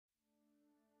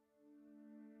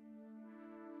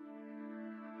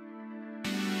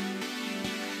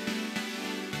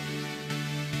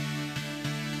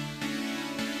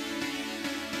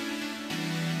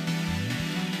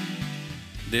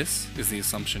This is the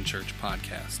Assumption Church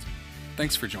podcast.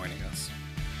 Thanks for joining us.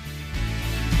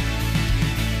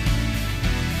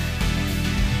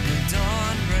 The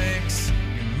dawn breaks,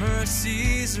 your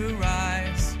mercies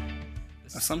arise.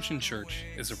 Assumption Church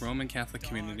is a Roman Catholic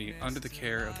community under the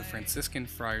care of the Franciscan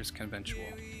Friars Conventual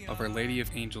of Our Lady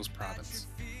of Angels Province.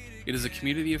 It is a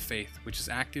community of faith which is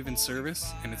active in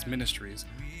service, and its ministries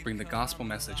bring the gospel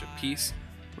message of peace,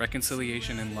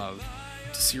 reconciliation, and love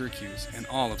to Syracuse and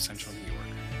all of Central New York.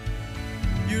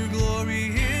 Your glory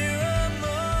here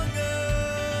among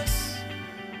us,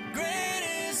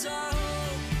 great is our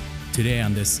hope. Today,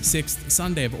 on this sixth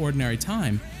Sunday of Ordinary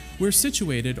Time, we're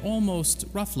situated almost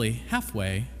roughly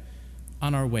halfway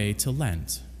on our way to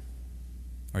Lent.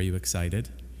 Are you excited?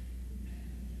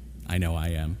 I know I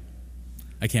am.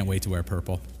 I can't wait to wear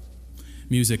purple.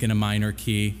 Music in a minor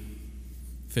key,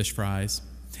 fish fries,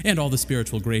 and all the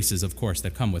spiritual graces, of course,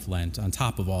 that come with Lent, on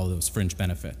top of all those fringe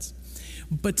benefits.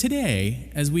 But today,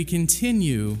 as we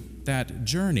continue that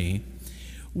journey,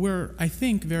 we're, I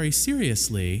think, very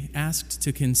seriously asked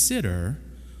to consider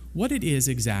what it is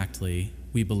exactly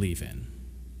we believe in.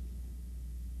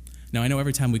 Now, I know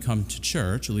every time we come to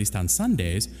church, at least on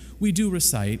Sundays, we do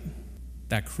recite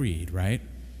that creed, right?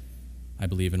 I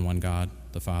believe in one God,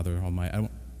 the Father Almighty.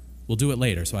 We'll do it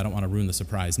later, so I don't want to ruin the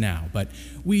surprise now. But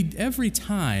every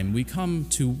time we come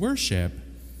to worship,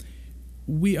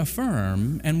 we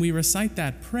affirm and we recite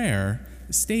that prayer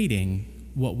stating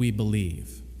what we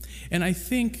believe. And I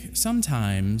think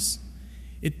sometimes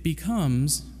it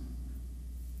becomes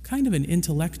kind of an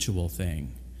intellectual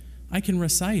thing. I can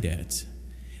recite it,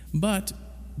 but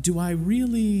do I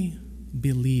really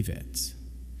believe it?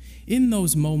 In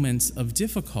those moments of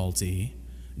difficulty,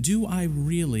 do I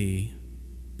really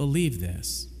believe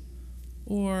this?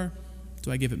 Or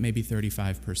do I give it maybe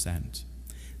 35%?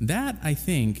 That, I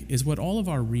think, is what all of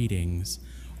our readings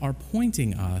are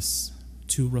pointing us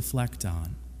to reflect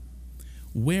on.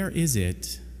 Where is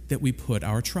it that we put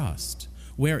our trust?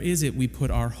 Where is it we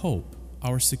put our hope,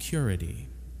 our security?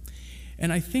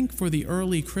 And I think for the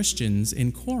early Christians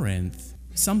in Corinth,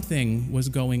 something was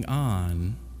going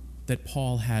on that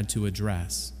Paul had to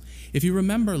address. If you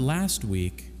remember last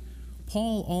week,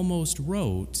 Paul almost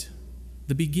wrote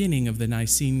the beginning of the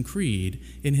Nicene Creed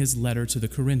in his letter to the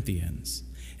Corinthians.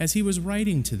 As he was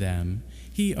writing to them,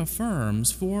 he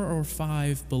affirms 4 or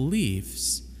 5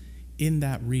 beliefs in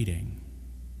that reading.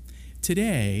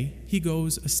 Today, he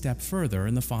goes a step further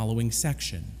in the following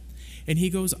section, and he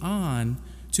goes on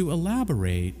to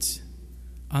elaborate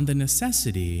on the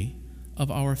necessity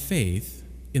of our faith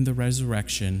in the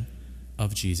resurrection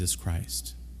of Jesus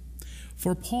Christ.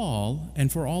 For Paul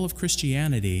and for all of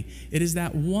Christianity, it is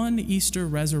that one Easter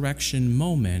resurrection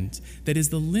moment that is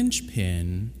the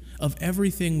linchpin of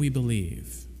everything we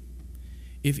believe.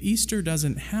 If Easter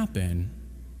doesn't happen,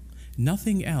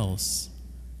 nothing else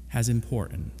has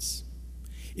importance.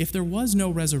 If there was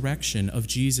no resurrection of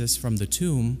Jesus from the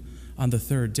tomb on the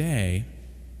third day,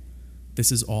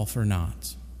 this is all for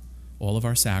naught. All of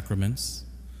our sacraments,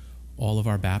 all of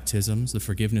our baptisms, the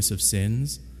forgiveness of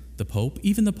sins, the Pope,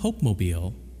 even the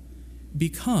Pope-mobile,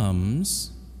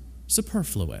 becomes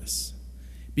superfluous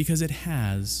because it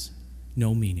has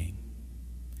no meaning.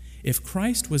 If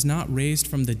Christ was not raised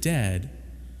from the dead,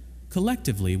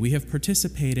 collectively we have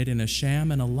participated in a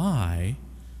sham and a lie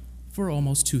for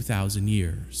almost 2,000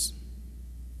 years.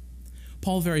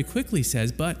 Paul very quickly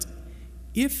says, but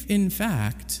if in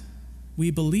fact we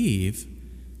believe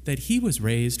that he was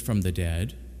raised from the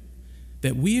dead,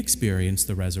 that we experienced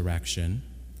the resurrection,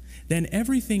 then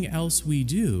everything else we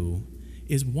do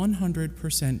is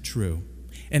 100% true.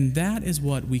 And that is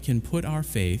what we can put our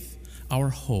faith, our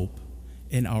hope,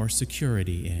 and our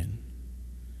security in.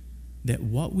 That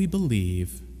what we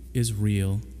believe is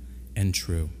real and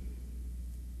true.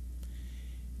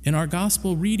 In our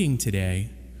gospel reading today,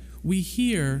 we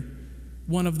hear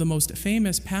one of the most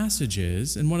famous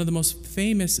passages and one of the most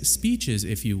famous speeches,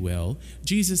 if you will,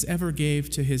 Jesus ever gave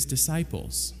to his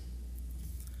disciples.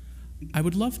 I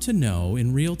would love to know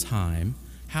in real time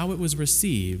how it was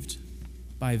received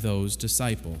by those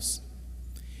disciples.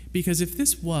 Because if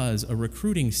this was a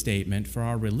recruiting statement for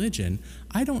our religion,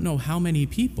 I don't know how many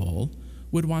people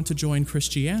would want to join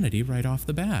Christianity right off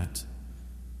the bat.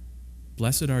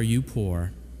 Blessed are you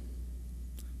poor.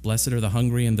 Blessed are the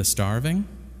hungry and the starving.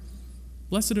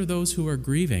 Blessed are those who are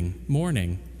grieving,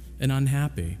 mourning, and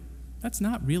unhappy. That's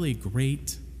not really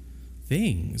great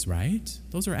things, right?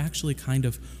 Those are actually kind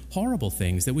of horrible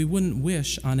things that we wouldn't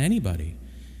wish on anybody.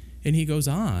 And he goes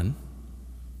on,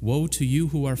 woe to you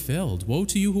who are filled, woe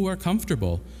to you who are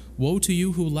comfortable, woe to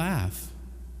you who laugh.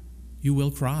 You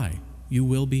will cry, you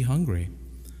will be hungry.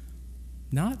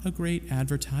 not a great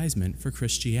advertisement for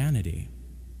Christianity,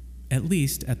 at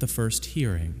least at the first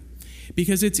hearing.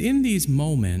 Because it's in these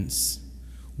moments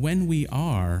when we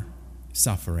are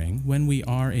suffering, when we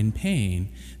are in pain,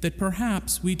 that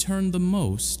perhaps we turn the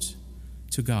most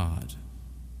to God.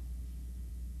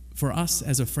 For us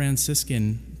as a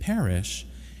Franciscan parish,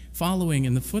 following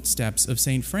in the footsteps of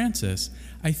St. Francis,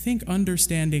 I think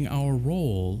understanding our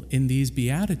role in these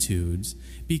Beatitudes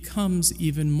becomes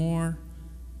even more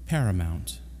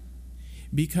paramount.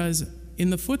 Because in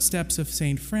the footsteps of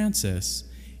St. Francis,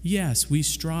 yes, we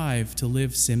strive to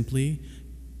live simply,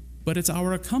 but it's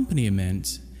our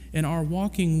accompaniment and our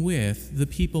walking with the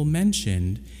people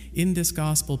mentioned in this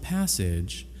gospel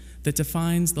passage that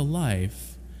defines the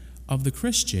life of the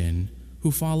Christian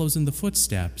who follows in the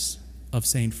footsteps of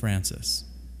St. Francis.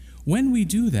 When we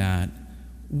do that,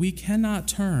 we cannot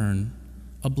turn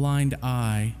a blind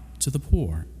eye to the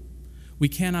poor. We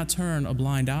cannot turn a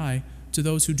blind eye to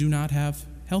those who do not have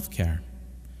health care.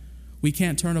 We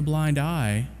can't turn a blind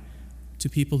eye to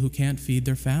people who can't feed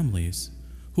their families,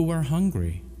 who are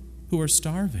hungry, who are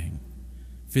starving,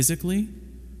 physically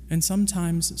and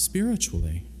sometimes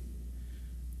spiritually.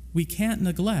 We can't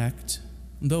neglect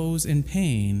those in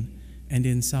pain and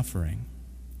in suffering.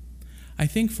 I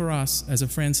think for us as a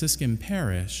Franciscan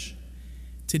parish,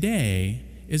 today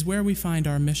is where we find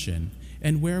our mission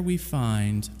and where we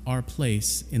find our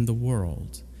place in the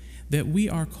world, that we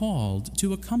are called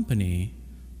to accompany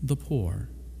the poor.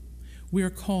 We are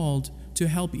called to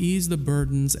help ease the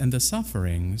burdens and the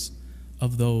sufferings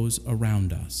of those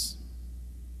around us,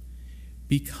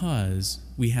 because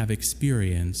we have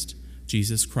experienced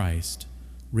Jesus Christ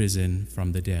risen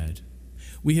from the dead.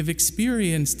 We have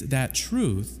experienced that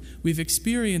truth, we've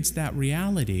experienced that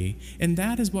reality, and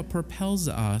that is what propels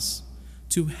us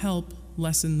to help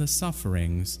lessen the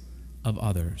sufferings of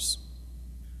others.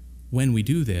 When we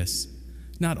do this,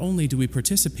 not only do we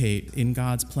participate in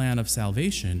God's plan of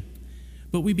salvation,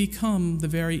 but we become the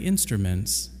very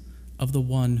instruments of the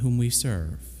one whom we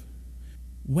serve.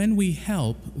 When we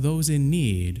help those in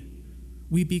need,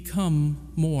 we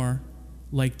become more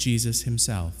like Jesus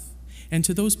himself. And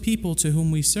to those people to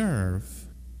whom we serve,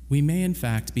 we may in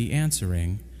fact be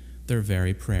answering their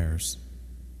very prayers.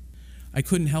 I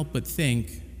couldn't help but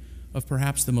think of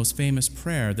perhaps the most famous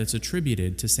prayer that's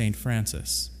attributed to St.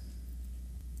 Francis.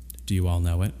 Do you all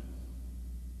know it?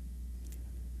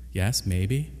 Yes,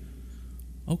 maybe?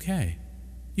 Okay,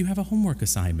 you have a homework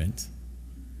assignment.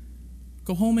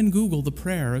 Go home and Google the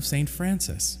prayer of St.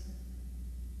 Francis.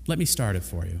 Let me start it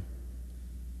for you.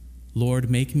 Lord,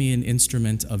 make me an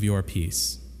instrument of your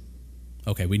peace.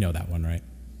 Okay, we know that one, right?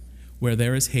 Where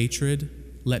there is hatred,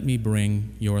 let me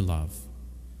bring your love.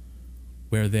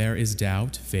 Where there is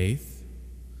doubt, faith.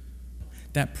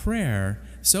 That prayer,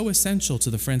 so essential to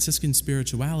the Franciscan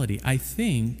spirituality, I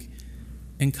think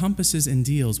encompasses and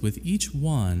deals with each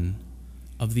one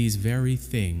of these very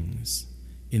things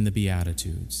in the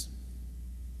Beatitudes.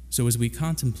 So as we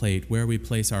contemplate where we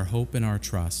place our hope and our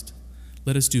trust,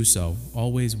 let us do so,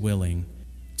 always willing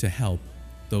to help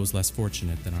those less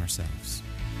fortunate than ourselves.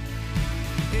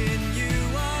 In you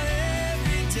our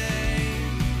every day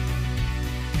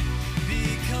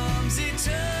becomes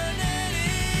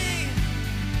eternity.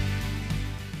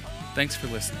 Thanks for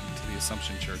listening to the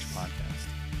Assumption Church podcast.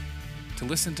 To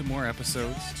listen to more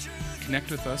episodes,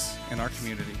 connect with us in our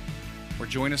community, or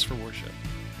join us for worship,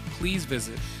 please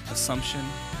visit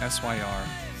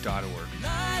AssumptionSYR.org.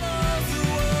 Light of the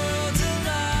world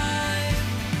alive.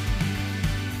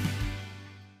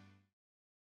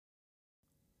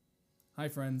 Hi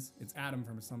friends, it's Adam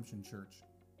from Assumption Church.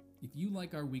 If you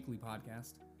like our weekly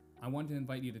podcast, I want to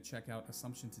invite you to check out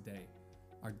Assumption Today,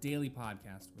 our daily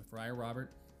podcast with Friar Robert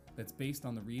that's based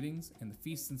on the readings and the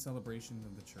feasts and celebrations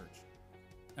of the church.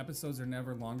 Episodes are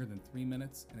never longer than 3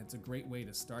 minutes, and it's a great way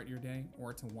to start your day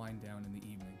or to wind down in the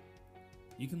evening.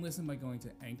 You can listen by going to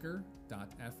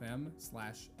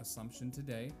anchor.fm/Assumption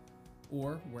Today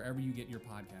or wherever you get your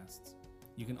podcasts.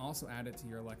 You can also add it to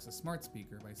your Alexa smart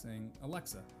speaker by saying,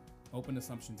 Alexa, open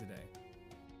Assumption Today.